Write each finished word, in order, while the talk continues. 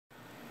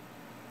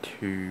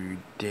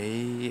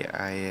Today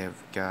I have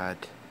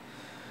got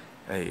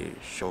a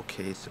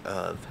showcase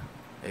of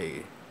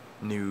a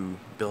new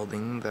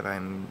building that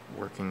I'm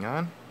working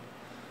on.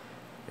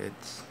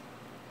 It's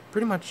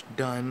pretty much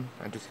done.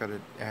 I just got to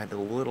add a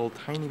little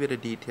tiny bit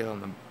of detail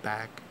on the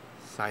back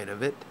side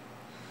of it,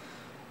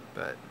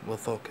 but we'll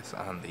focus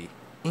on the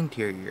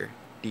interior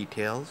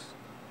details,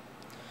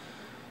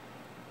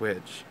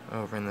 which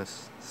over in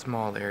this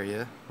small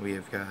area we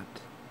have got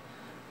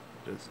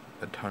just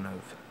a ton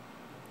of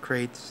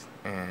crates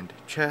and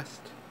chest,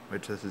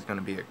 which this is going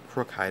to be a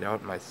crook hideout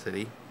in my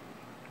city.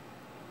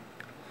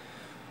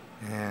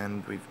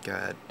 And we've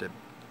got the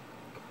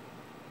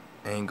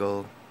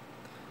angle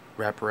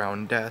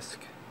wraparound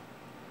desk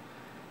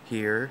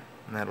here,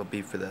 and that'll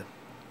be for the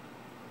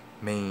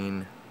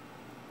main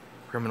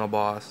criminal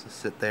boss to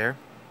sit there.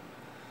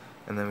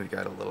 And then we've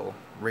got a little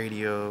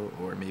radio,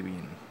 or maybe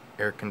an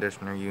air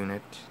conditioner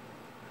unit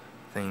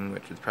thing,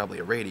 which is probably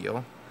a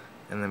radio.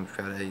 And then we've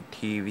got a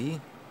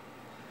TV.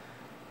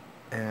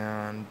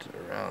 And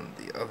around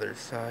the other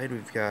side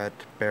we've got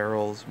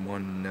barrels.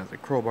 One has a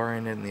crowbar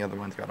in it and the other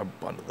one's got a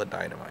bundle of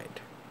dynamite.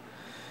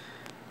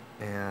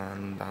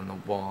 And on the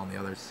wall on the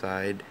other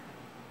side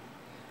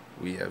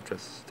we have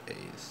just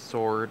a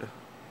sword,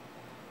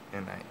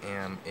 and I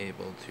am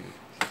able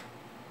to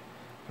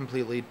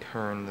completely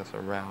turn this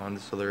around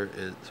so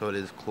it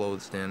is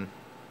closed in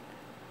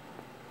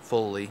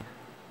fully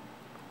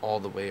all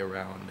the way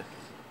around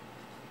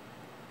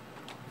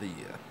the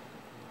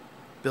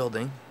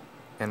building.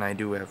 And I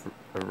do have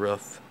a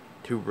roof,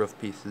 two roof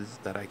pieces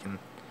that I can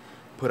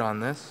put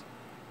on this.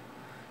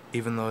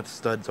 Even though it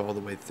studs all the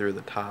way through the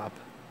top,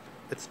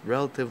 it's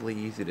relatively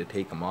easy to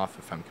take them off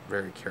if I'm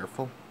very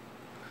careful.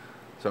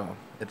 So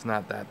it's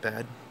not that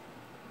bad.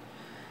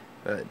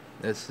 But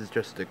this is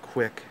just a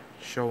quick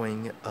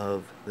showing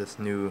of this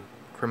new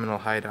criminal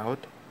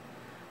hideout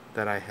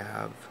that I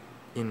have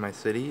in my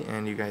city.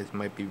 And you guys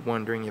might be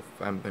wondering if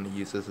I'm going to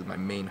use this as my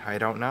main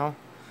hideout now.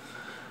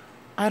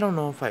 I don't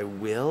know if I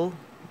will,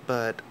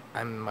 but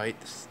I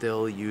might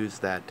still use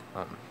that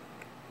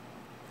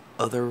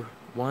other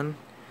one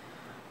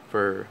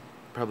for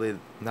probably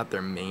not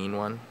their main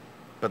one,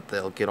 but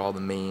they'll get all the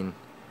main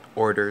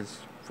orders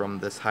from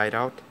this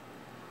hideout,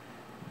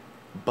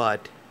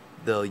 but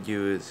they'll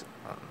use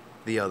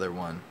the other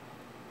one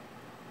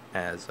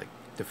as like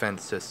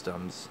defense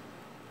systems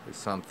or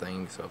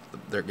something. So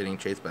if they're getting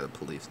chased by the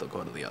police, they'll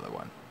go to the other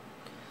one.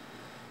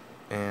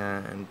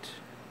 And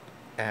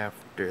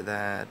after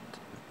that,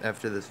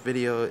 after this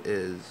video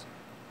is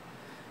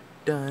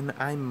done,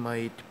 I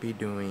might be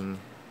doing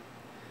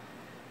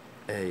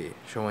a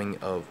showing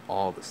of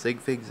all the sig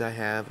figs I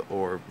have,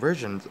 or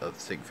versions of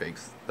sig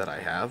figs that I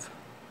have,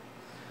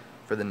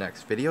 for the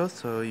next video,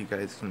 so you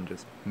guys can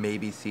just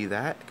maybe see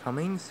that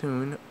coming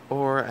soon.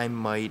 Or I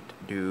might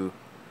do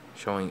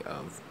showing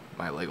of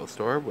my Lego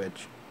store,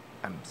 which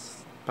I'm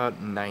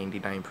about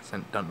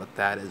 99% done with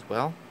that as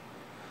well.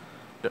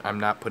 I'm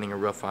not putting a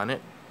roof on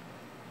it.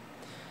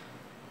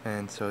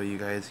 And so you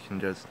guys can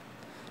just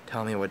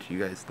tell me what you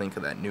guys think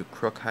of that new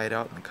crook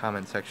hideout in the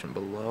comment section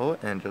below,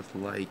 and just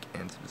like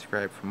and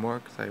subscribe for more,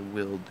 because I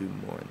will do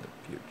more in the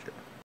future.